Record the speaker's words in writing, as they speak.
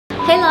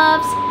Hey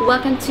loves!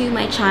 Welcome to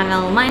my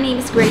channel. My name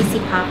is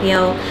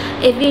graceypapio.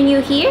 If you're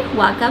new here,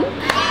 welcome.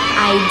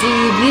 I do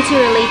beauty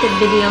related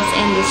videos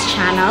in this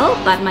channel,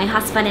 but my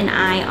husband and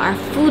I are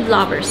food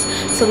lovers.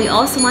 So we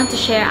also want to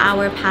share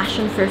our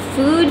passion for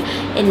food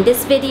in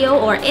this video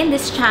or in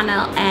this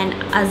channel, and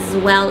as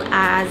well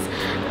as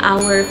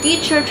our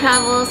future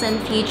travels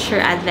and future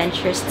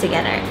adventures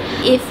together.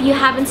 If you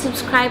haven't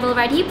subscribed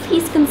already,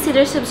 please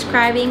consider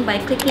subscribing by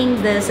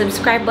clicking the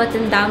subscribe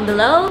button down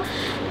below.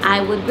 I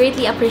would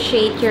greatly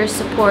appreciate your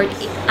support.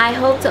 I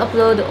hope to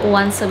upload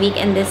once a week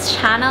in this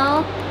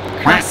channel.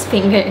 Cross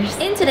fingers.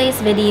 In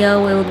today's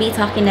video, we'll be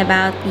talking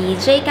about the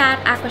Jcat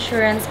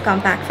Aquasurance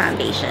Compact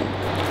Foundation.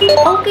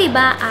 Okay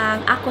ba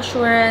ang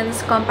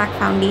Aquasurance Compact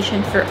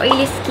Foundation for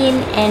oily skin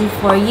and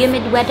for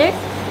humid weather?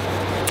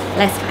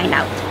 Let's find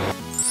out.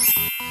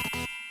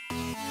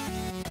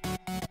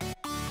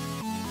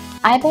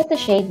 I bought the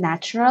shade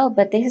Natural,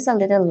 but this is a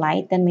little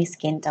light than my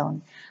skin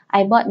tone.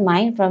 I bought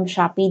mine from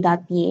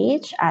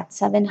Shopee.ph at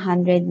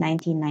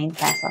 799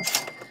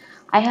 pesos.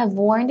 I have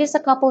worn this a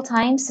couple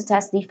times to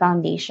test the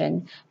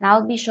foundation, and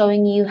I'll be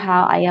showing you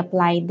how I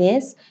applied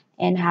this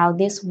and how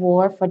this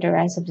wore for the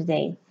rest of the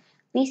day.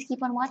 Please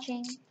keep on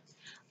watching.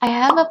 I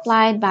have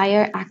applied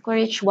Bayer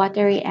Aquarich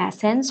Watery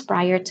Essence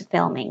prior to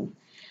filming.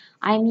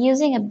 I'm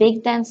using a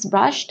big dense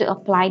brush to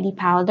apply the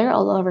powder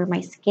all over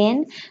my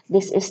skin.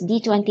 This is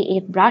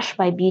D28 brush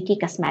by Beauty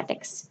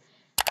Cosmetics.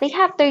 They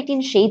have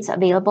 13 shades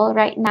available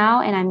right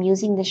now, and I'm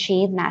using the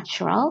shade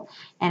Natural.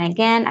 And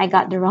again, I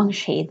got the wrong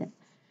shade.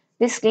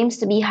 This claims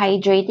to be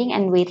hydrating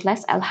and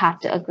weightless. I'll have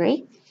to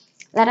agree.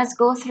 Let us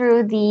go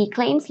through the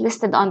claims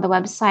listed on the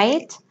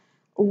website.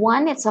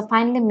 1, it's a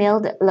finely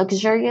milled,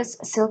 luxurious,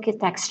 silky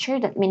texture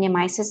that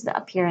minimizes the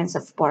appearance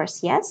of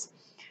pores. Yes.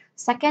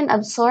 2nd,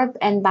 absorb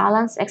and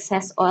balance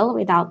excess oil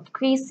without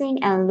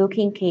creasing and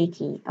looking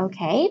cakey.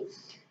 Okay.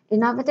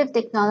 Innovative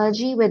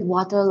technology with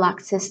water lock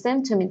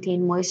system to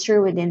maintain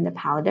moisture within the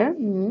powder.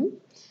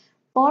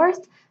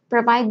 4th,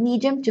 provide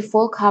medium to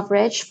full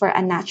coverage for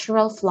a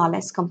natural,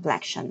 flawless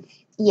complexion.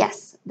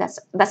 Yes, that's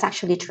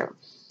actually true.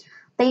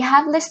 They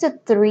have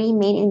listed 3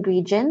 main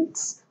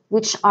ingredients,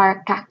 which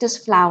are cactus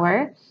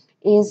flower,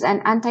 is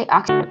an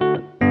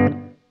antioxidant.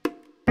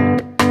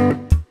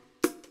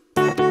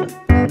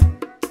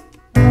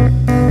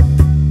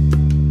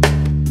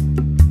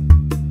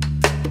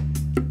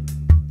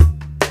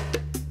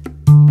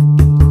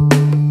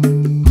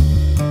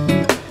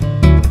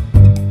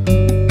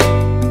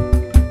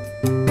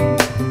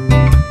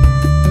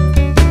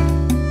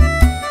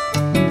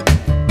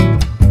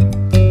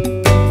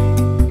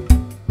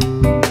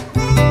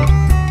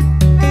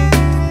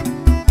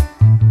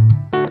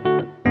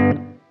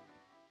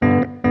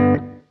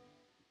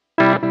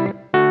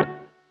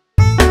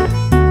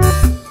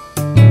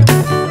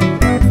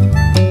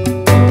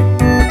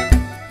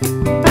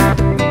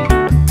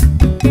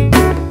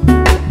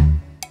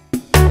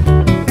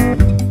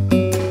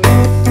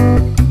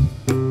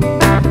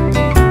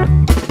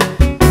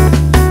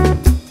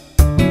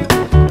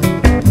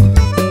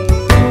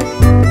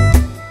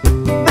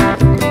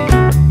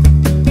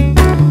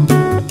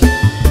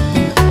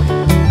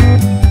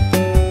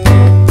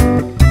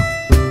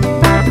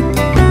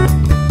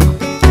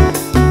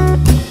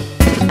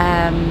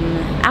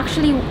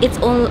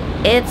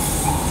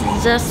 It's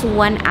just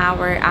 1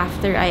 hour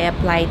after I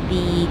applied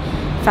the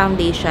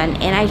foundation,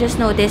 and I just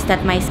noticed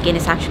that my skin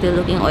is actually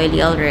looking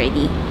oily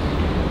already.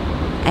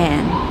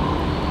 And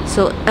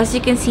so as you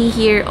can see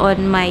here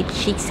on my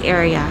cheeks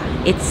area,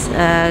 it's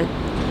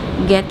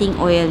getting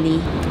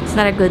oily. It's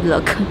not a good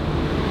look.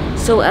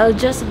 So I'll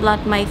just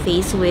blot my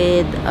face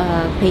with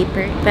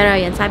paper. Pero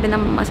yan, sabi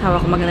ng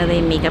asawa ko maganda na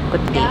yung makeup ko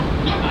today.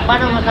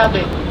 Paano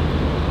masabi?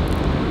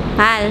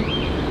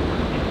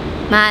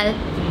 Mahal,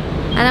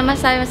 ano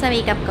masabi mo sa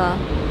makeup ko?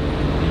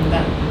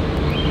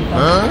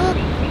 Huh?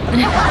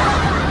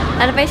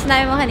 Ano pa yung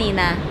sinabi mo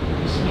kanina?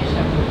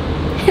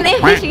 Hindi,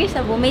 may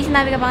sabu. May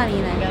sinabi ka pa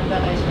kanina. Maganda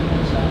kayo sa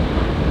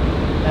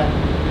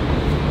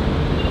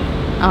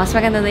Oh, mas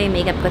maganda na yung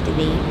makeup ko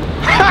today.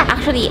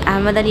 Actually,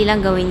 madali lang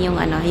gawin yung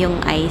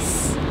yung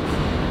eyes.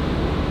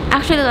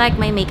 Actually, like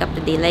my makeup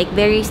today, like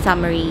very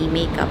summery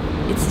makeup.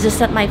 It's just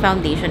that my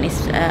foundation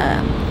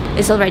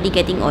is already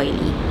getting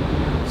oily.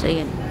 So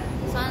yun.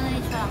 So ano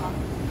yung tsura ko?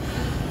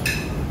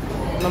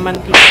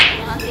 Mamantik.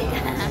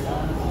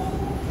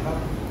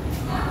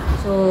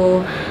 So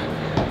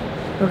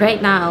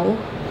right now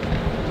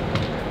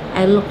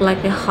I look like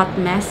a hot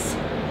mess.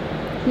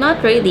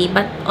 Not really,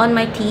 but on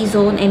my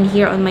T-zone and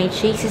here on my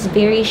cheeks is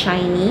very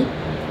shiny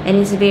and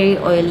it's very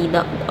oily.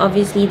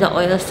 Obviously the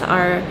oils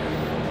are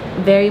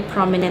very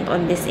prominent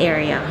on this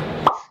area.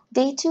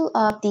 Day 2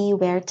 of the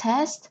wear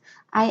test.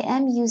 I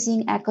am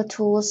using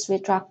EcoTools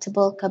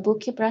retractable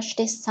kabuki brush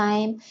this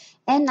time,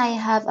 and I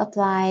have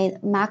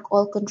applied MAC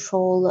Oil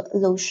Control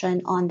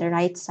lotion on the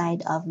right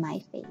side of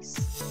my face.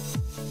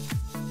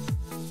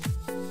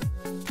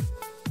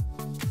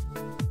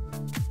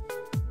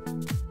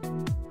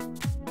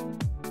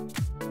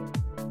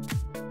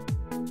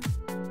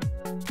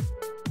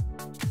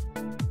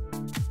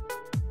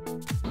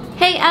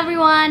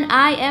 everyone!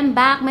 I am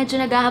back. Medyo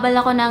naghahabal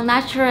ako ng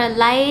natural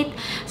light.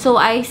 So,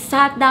 I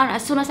sat down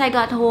as soon as I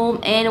got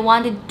home and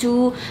wanted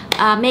to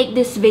make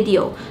this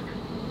video.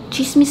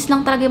 Chismis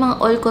lang talaga yung mga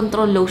oil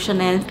control lotion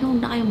na yan. Huwag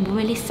na kayong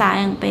bumili,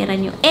 sayang pera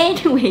nyo.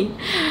 Anyway,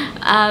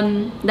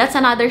 that's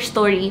another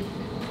story.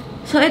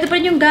 So, ito pa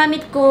rin yung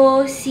gamit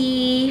ko.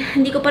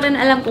 Hindi ko pa rin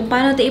alam kung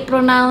paano ito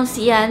i-pronounce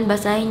yan.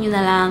 Basahin nyo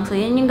na lang. So,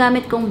 yan yung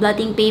gamit kong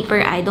blotting paper.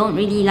 I don't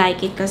really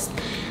like it kasi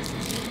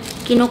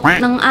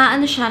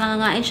nangangain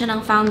siya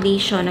ng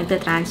foundation,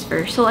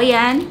 nagta-transfer. So,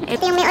 ayan.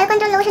 Ito yung may oil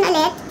control lotion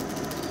ulit.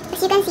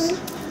 As you can see.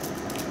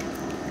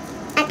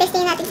 At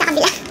testing natin sa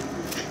kabila.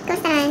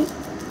 Kustahan.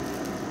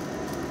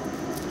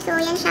 So,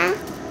 yan siya.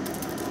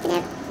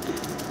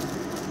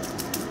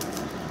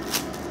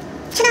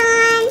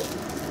 Tcharan!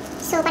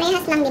 So,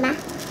 parehas lang, diba?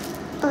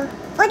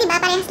 Oh, diba?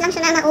 Parehas lang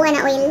siya na nakuha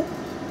na oil.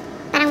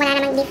 Parang wala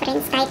namang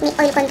difference kahit may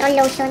oil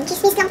control lotion.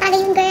 Chismis lang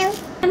talaga yung girl.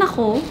 Ano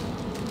ako?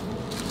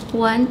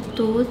 1,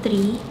 2,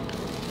 3,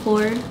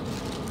 4,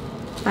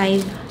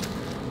 5.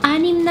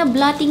 6 na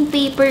blotting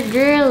paper,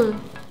 girl!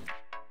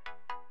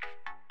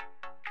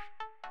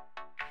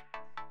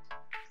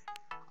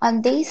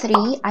 On day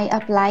 3, I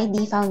applied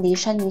the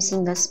foundation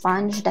using the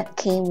sponge that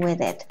came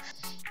with it.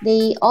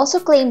 They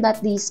also claim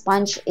that the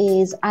sponge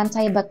is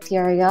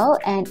antibacterial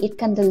and it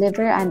can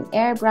deliver an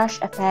airbrush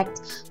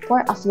effect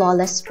for a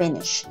flawless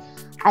finish.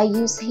 I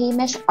use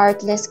Hamish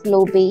Artless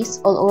Glow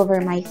Base all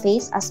over my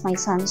face as my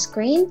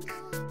sunscreen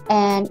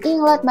and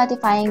Inglot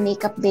Mattifying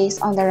Makeup Base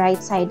on the right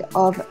side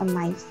of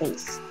my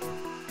face.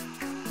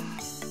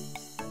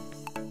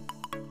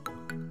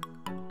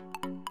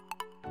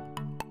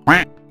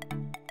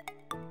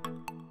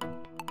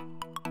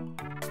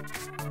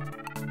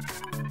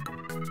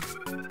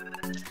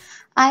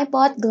 I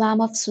bought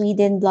Glam of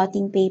Sweden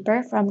blotting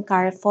paper from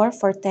Carrefour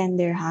for 10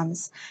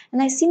 dirhams,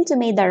 and I seem to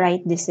make the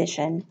right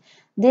decision.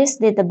 This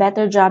did a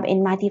better job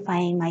in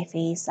mattifying my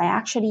face. I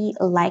actually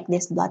like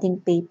this blotting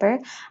paper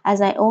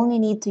as I only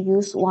need to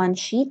use one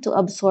sheet to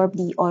absorb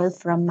the oil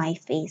from my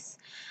face.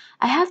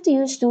 I have to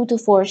use 2 to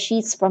 4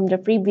 sheets from the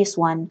previous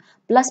one,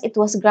 plus it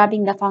was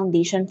grabbing the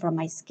foundation from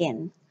my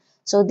skin.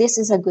 So this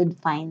is a good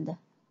find.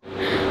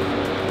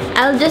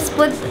 I'll just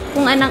put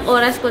kung anong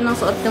oras ko nang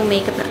suot ng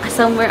makeup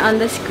somewhere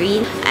on the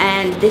screen.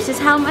 And this is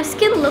how my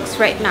skin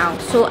looks right now.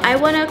 So I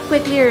want to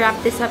quickly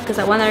wrap this up because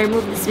I want to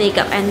remove this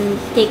makeup and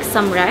take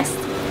some rest.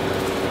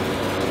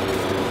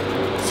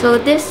 So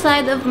this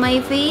side of my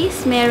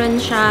face,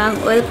 meron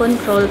siyang oil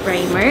control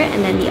primer.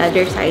 And then the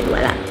other side,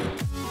 wala.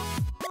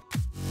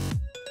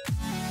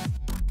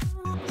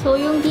 So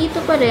yung dito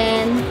pa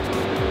rin,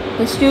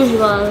 as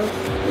usual,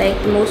 like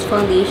most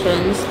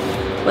foundations,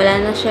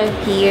 wala na siya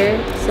here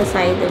sa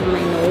side of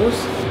my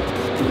nose.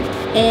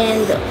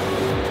 And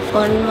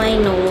on my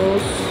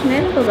nose,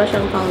 meron pa ba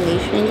siyang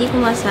foundation? Hindi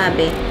ko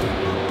masabi.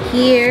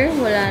 Here,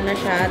 wala na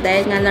siya.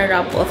 Dahil nga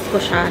na-rub off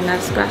ko siya.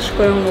 Na-scratch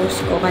ko yung nose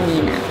ko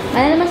kanina.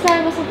 Ano na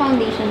masabi ba sa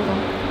foundation ko?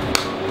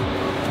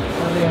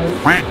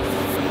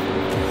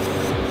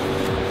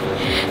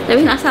 Sabi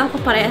ng asawa ko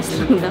parehas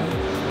lang daw.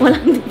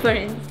 Walang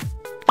difference.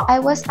 I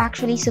was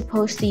actually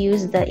supposed to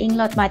use the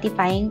Inglot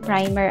Mattifying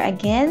Primer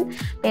again,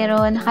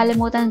 pero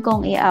nakalimutan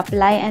kong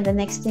i-apply and the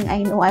next thing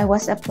I know, I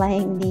was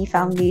applying the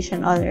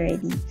foundation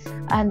already.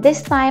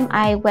 This time,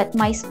 I wet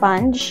my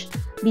sponge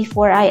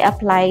before I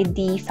applied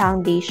the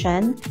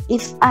foundation.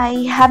 If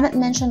I haven't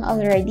mentioned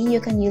already, you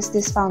can use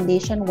this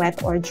foundation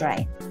wet or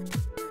dry.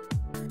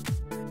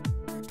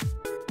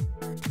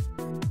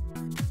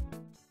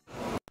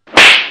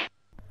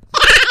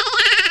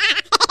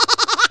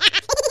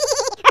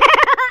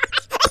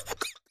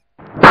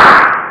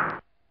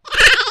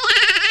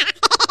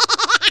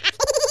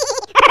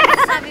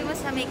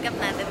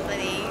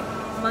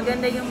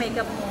 Maganda yung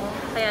makeup mo,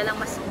 kaya lang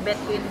mas bet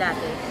ko yun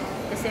dati.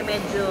 Kasi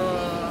medyo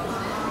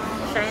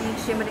shining,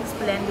 shimmering,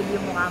 splendid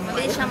yung mukha mo.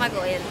 Mabilis siya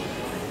mag-oil.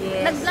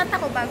 Yes. Nag-blot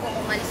ako bago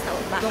umalis na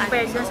baka.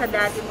 Compared dun sa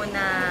dati mo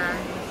na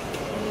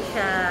hindi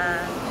siya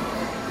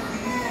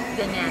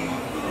ganyan.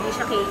 Hindi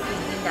siya cakey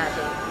yung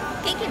dati.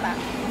 Cakey ba?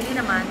 Hindi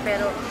naman,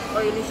 pero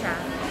oily siya.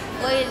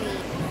 Oily.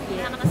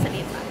 Yeah.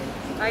 Nakakasalita.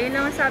 Ayun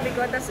lang ang sabi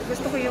ko. Tapos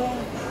gusto ko yung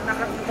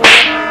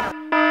nakakulong.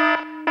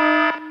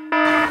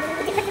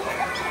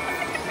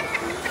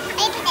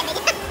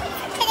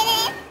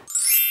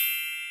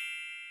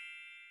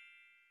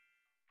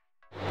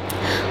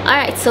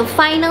 Alright, so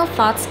final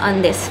thoughts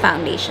on this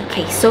foundation.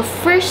 Okay, so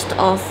first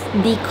off,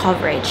 the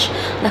coverage.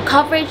 The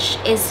coverage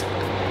is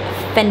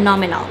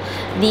phenomenal.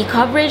 The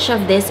coverage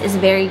of this is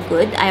very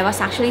good. I was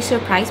actually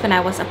surprised when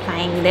I was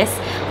applying this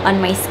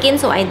on my skin.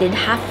 So I did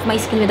half my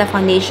skin with the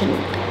foundation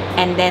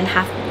and then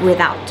half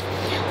without.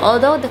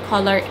 Although the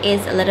color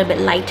is a little bit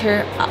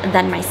lighter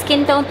than my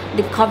skin tone,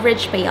 the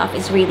coverage payoff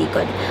is really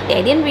good. I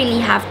didn't really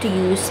have to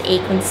use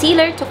a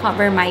concealer to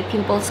cover my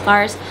pimple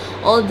scars.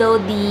 Although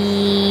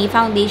the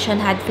foundation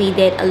had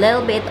faded a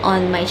little bit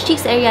on my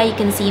cheeks area, you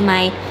can see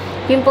my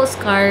pimple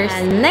scars.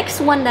 And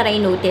next one that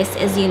I noticed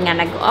is yun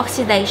nga,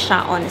 nag-oxidize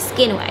siya on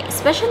skin,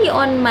 especially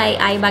on my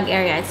eye bag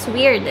area. It's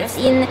weird. As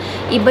in,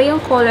 iba yung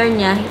color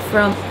niya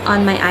from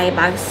on my eye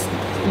bags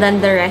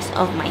than the rest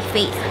of my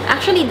face.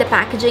 Actually, the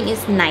packaging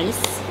is nice.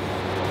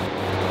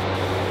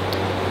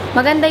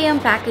 Maganda yung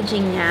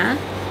packaging niya.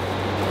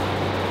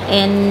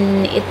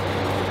 And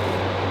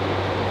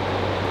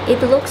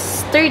it looks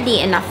sturdy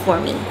enough for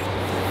me.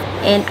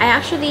 And I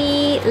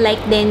actually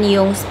like din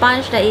yung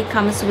sponge that it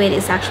comes with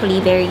is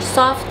actually very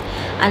soft,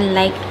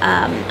 unlike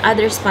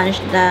other sponge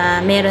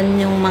na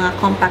meron yung mga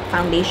compact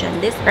foundation.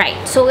 Right,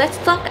 so let's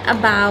talk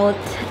about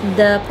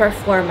the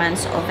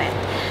performance of it.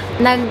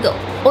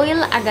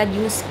 Nag-oil agad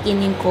yung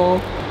skin ko,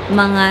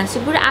 mga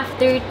siguro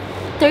after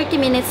 30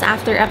 minutes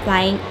after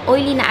applying,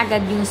 oily na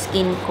agad yung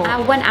skin ko.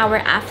 1 hour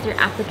after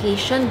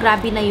application,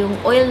 grabe na yung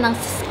oil ng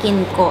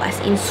skin ko, as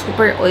in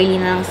super oily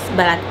na ng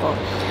balat ko.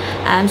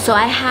 So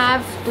I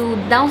have to,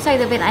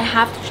 downside of it, I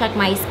have to check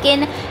my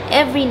skin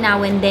every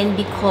now and then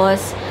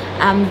because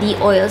the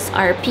oils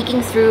are peeking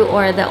through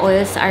or the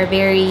oils are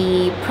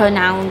very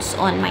pronounced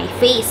on my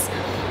face.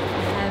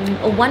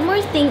 One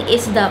more thing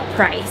is the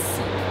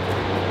price.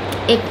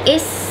 It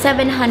is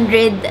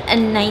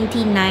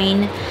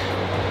 799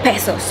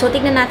 pesos. So,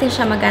 tignan natin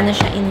siya magkano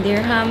siya in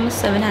dirhams.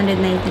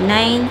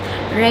 799.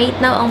 Right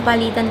now, ang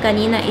palitan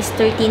kanina is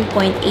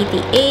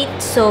 13.88.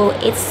 So,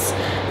 it's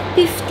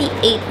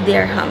 58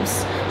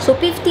 dirhams. So,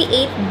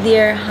 58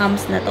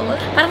 dirhams na to.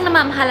 Parang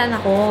namamahalan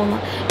ako.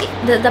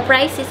 The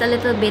price is a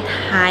little bit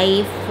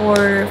high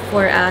for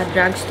a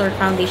drugstore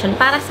foundation.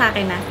 Para sa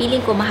akin na,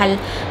 feeling ko mahal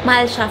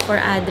siya for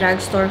a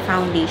drugstore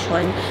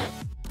foundation.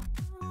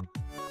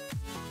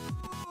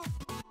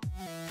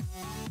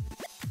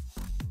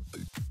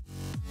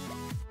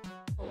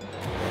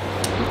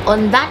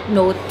 On that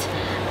note,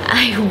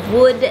 I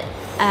would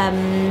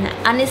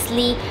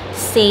honestly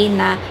say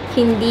na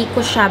hindi ko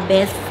siya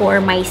best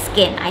for my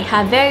skin. I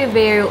have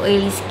very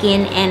oily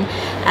skin and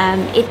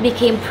it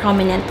became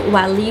prominent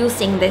while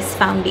using this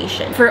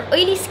foundation. For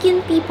oily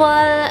skin people,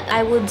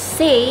 I would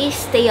say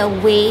stay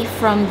away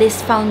from this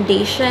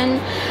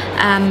foundation.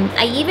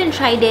 I even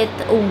tried it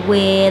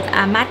with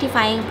a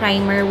mattifying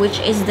primer, which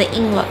is the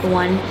Inglot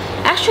one.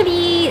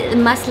 Actually,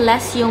 mas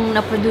less yung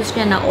na-produce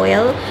niya na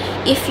oil.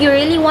 If you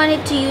really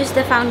wanted to use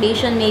the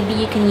foundation, maybe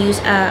you can use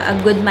a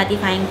good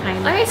mattifying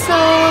primer. Alright, so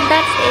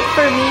that's it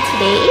for me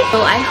today.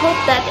 So I hope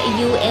that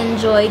you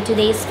enjoyed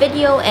today's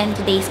video and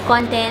today's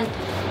content.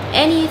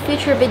 Any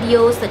future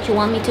videos that you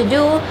want me to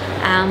do,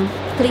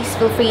 please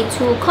feel free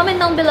to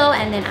comment down below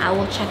and then I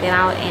will check it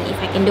out, and if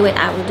I can do it,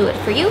 I will do it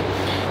for you.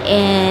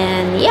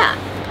 And yeah,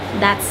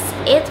 that's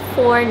it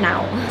for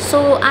now.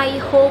 So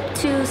I hope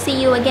to see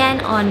you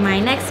again on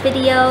my next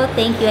video.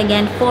 Thank you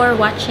again for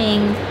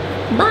watching.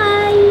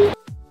 Bye!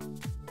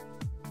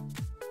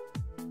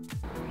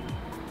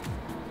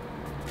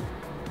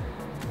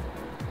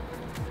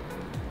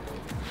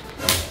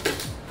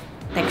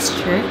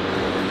 Texture.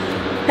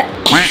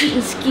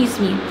 Excuse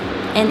me.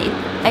 And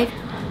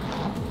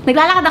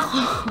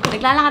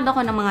naglalakad ako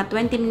ng mga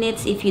 20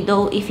 minutes if you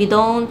don't